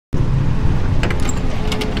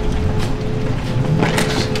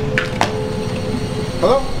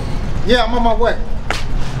Hello? Yeah, I'm on my way.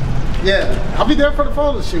 Yeah, I'll be there for the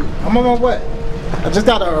photo shoot. I'm on my way. I just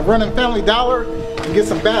got to run in Family Dollar and get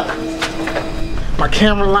some batteries. My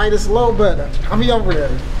camera light is low, but I'll be over there.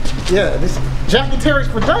 Yeah, this Jackie Terry's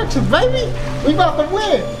Productions, baby. We about to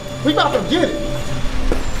win. We about to get it.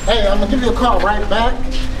 Hey, I'm gonna give you a call right back.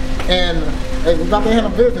 And hey, we about to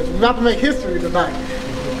handle business. We about to make history tonight.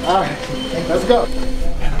 All right, let's go.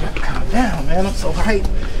 Man, I gotta calm down, man. I'm so hyped.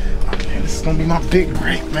 Oh, man, this is gonna be my big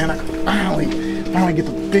break, man. I can finally get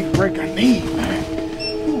the big break I need, man.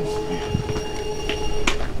 Ooh, man.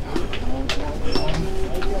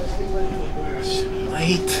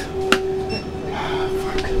 Late.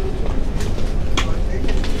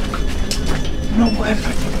 You know what? I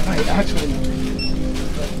think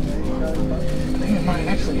I might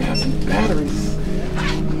actually have some batteries.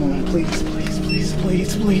 Come on, please, please, please,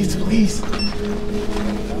 please, please, please.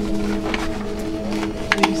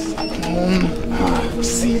 Please, come on.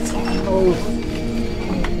 See, it's on low.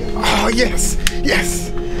 Oh, yes,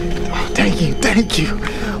 yes. Oh, thank you, thank you.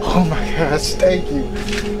 Oh my gosh, thank you.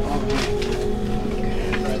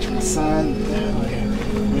 Okay, got my son. Okay.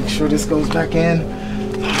 Make sure this goes back in.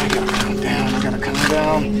 Oh, I gotta calm down. I gotta calm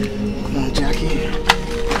down. Come on, Jackie.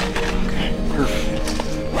 Okay, perfect.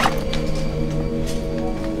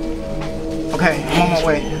 Okay, I'm on my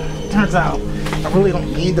way. Turns out I really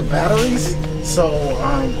don't need the batteries, so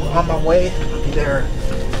I'm on my way. I'll be there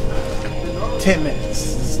 10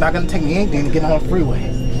 minutes. It's not gonna take me anything to get on the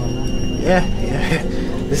freeway. Yeah.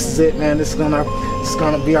 This is it, man. This is gonna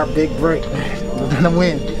be our big break, man. We're gonna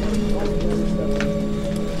win.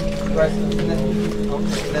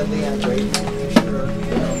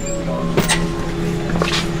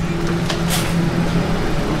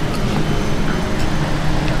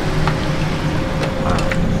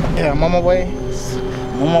 Yeah, I'm on my way.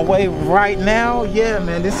 I'm on my way right now. Yeah,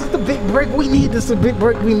 man, this is the big break we need. This is the big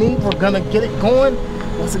break we need. We're gonna get it going.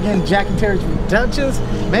 Once again, Jackie Terry's Productions.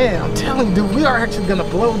 Man, I'm telling you, dude, we are actually gonna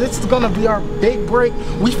blow. This is gonna be our big break.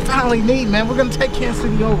 We finally need, man. We're gonna take Kansas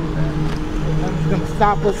City over, man. Nothing's gonna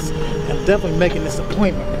stop us. I'm definitely making this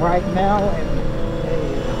appointment right now,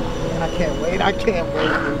 and I can't wait. I can't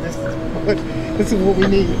wait. This is what we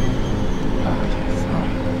need. Yes.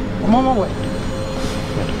 I'm on my way.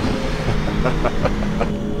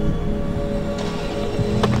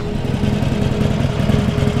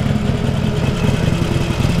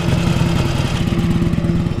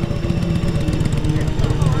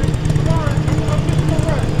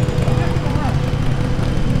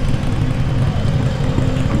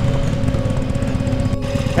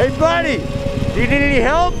 Hey buddy, do you need any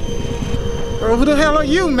help? Bro, who the hell are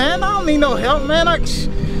you, man? I don't need no help, man. I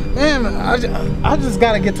just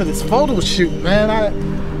gotta get to this photo shoot, man. I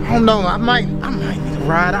don't know. I might need a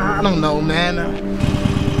ride. I don't know, man.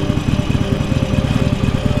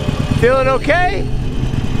 Feeling okay?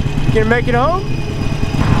 Can you make it home?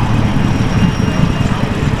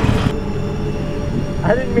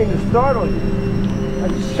 I didn't mean to startle you.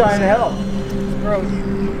 I'm just trying to help. Bro, you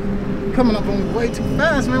coming up on me way too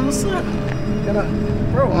fast, man. What's up?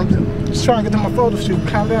 Bro, I'm just trying to get to my photo shoot.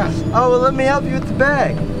 Calm down. Oh, well, let me help you with the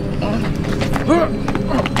bag.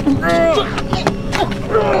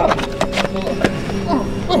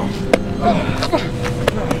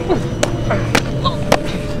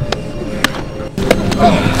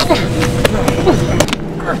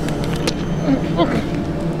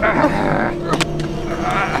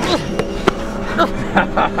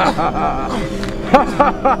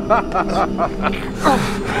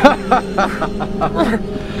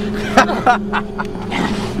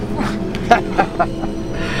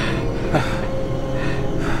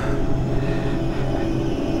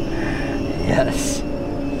 Yes,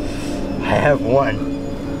 I have one.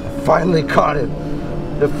 I finally caught him.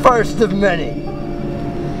 The first of many.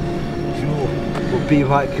 You will be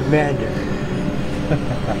my commander.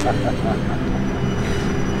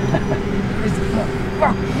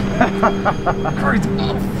 Crazy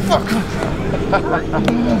motherfucker!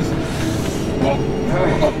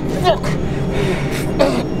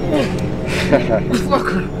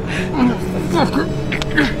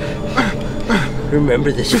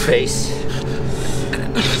 Remember this face?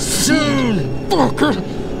 Soon, fucker!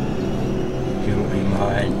 You'll be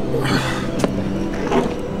mine.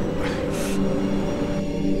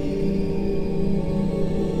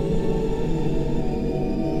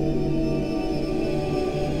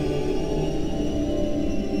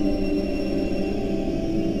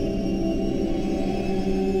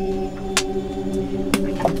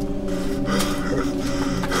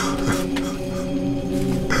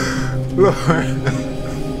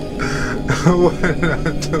 Lord, what did I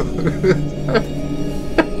do?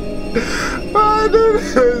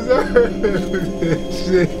 don't deserve this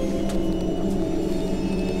shit.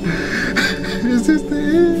 Is this the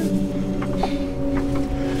end?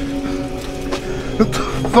 What the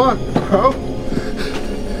fuck, bro?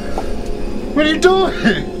 What are you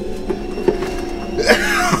doing?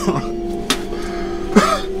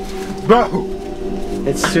 Bro!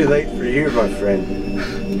 It's too late for you, my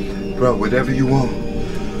friend. Bro, whatever you want.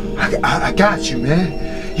 I got you, man.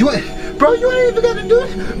 Bro, you ain't even gonna do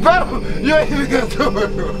it. Bro, you ain't even gonna do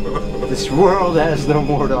it. This world has no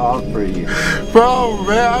more to offer you. Bro,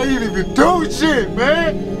 man, I ain't even do shit,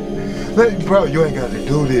 man. Bro, you ain't gotta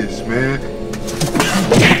do this, man.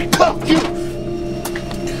 Fuck you!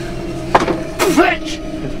 Bitch!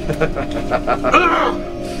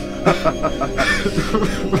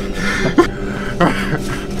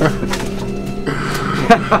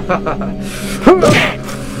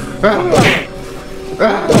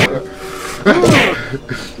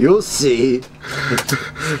 You'll see.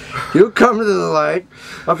 You'll come to the light.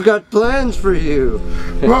 I've got plans for you.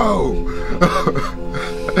 Bro!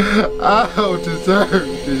 I don't deserve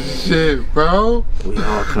this shit, bro. We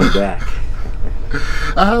all come back.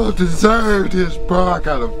 I don't deserve this, bro. I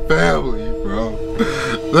got a family, bro.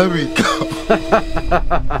 Let me go.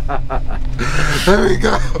 Let me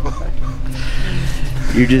go.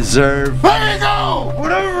 You deserve Let me go!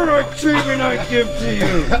 whatever treatment I give to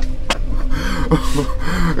you.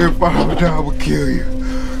 If I don't die, I will kill you.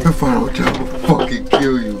 If I don't die, I will fucking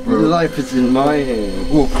kill you, bro. Your life is in my hands.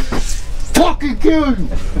 I will fucking kill you.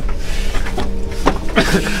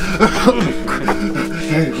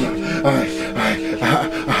 Alright.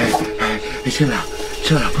 Hey, chill out,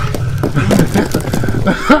 bro.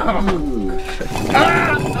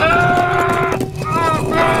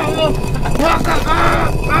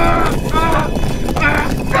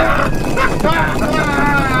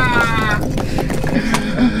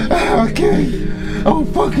 Okay, I will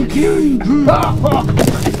fucking kill you.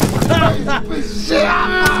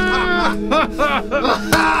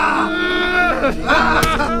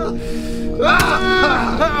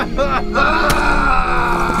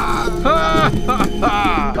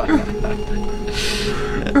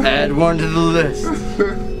 Add one to the list.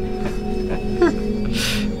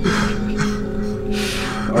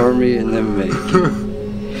 Army in the making.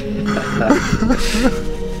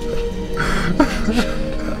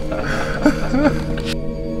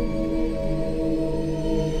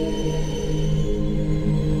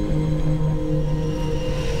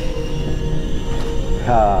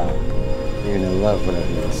 Ah, you're gonna love what I've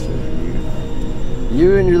in store for you.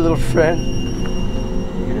 You and your little friend,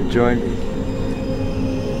 you're gonna join me.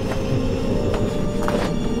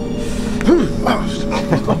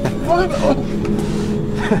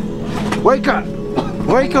 Wake up!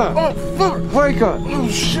 Wake up! Oh, fuck! Wake up! Oh,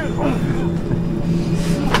 shit!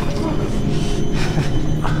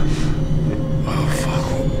 Oh, fuck.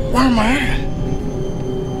 Where am I at?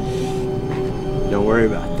 Don't worry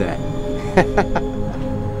about that.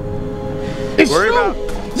 It's Worry you! about-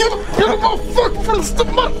 You're the motherfucker from the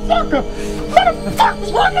motherfucker!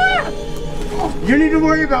 Motherfuckers, where am I at? You need to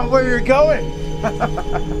worry about where you're going.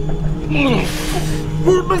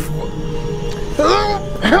 What the fuck?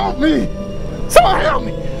 Help me! Somebody help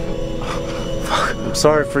me! I'm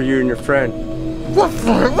sorry for you and your friend, What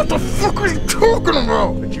friend? What the fuck are you talking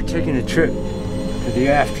about? but you're taking a trip to the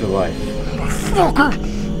afterlife.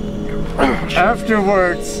 Motherfucker!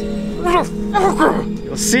 Afterwards, Motherfucker!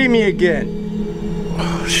 you'll see me again.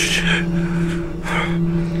 Oh shit.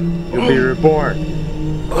 You'll be reborn.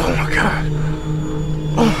 Oh my god.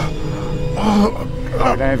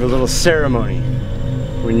 And I have a little ceremony.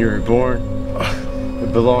 When you were born,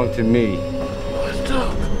 it belonged to me.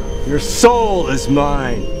 Your soul is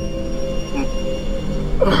mine.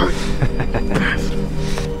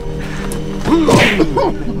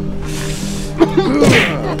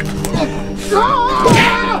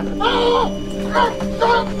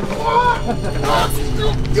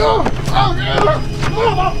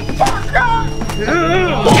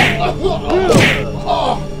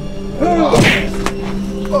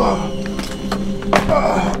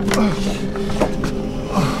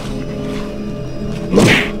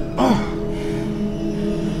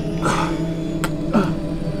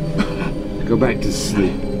 Go back to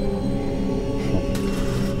sleep.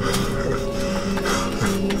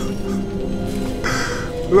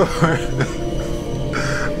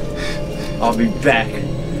 I'll be back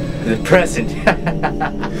in the present.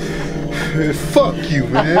 Fuck you,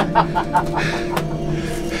 man.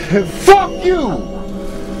 Fuck you.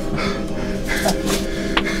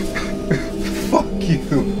 Fuck you.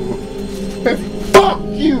 Fuck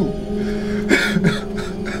you.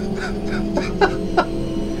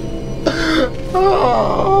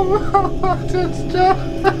 much, John.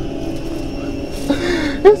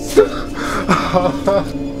 It's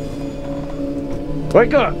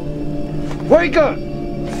Wake up! Wake up!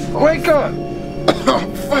 Wake up!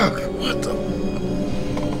 Oh, fuck. What the?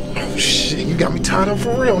 Oh, shit. You got me tied up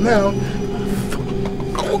for real now.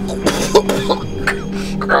 Oh,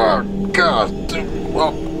 God.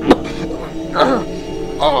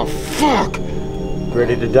 Oh, fuck.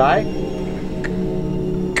 Ready to die?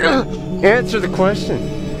 Answer the question.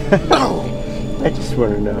 No. I just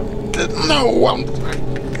want to know. No,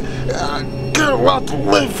 I got a lot to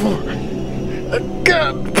live for. I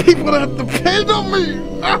got people that depend on me.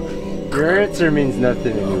 Your answer means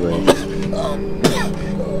nothing anyway.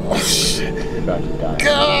 Oh, shit. You're about to die.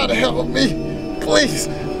 God help me. Please.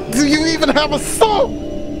 Do you even have a soul?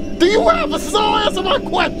 Do you have a soul? Answer my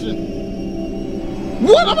question.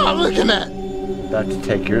 What am I looking at? About to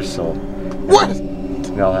take your soul. What?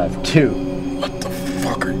 And I'll have two. What the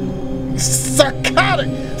fuck are you? Psychotic,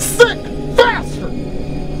 sick bastard!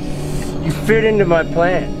 You fit into my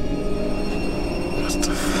plan.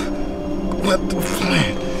 What the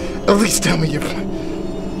plan? At least tell me your plan.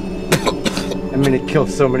 I'm gonna kill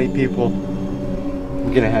so many people.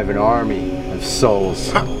 I'm gonna have an army of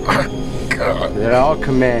souls God. that I'll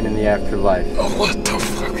command in the afterlife. Oh, what the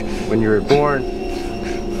fuck? When you were born,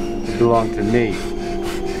 you belong to me.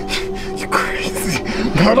 You crazy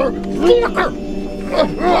motherfucker!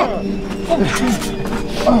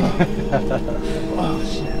 Oh,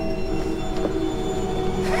 shit.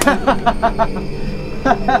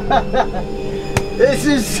 This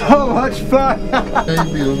is so much fun!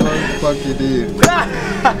 Baby, the motherfucker did. I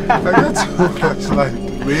got too much like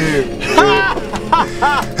weird.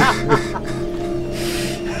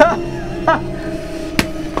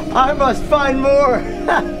 I must find more!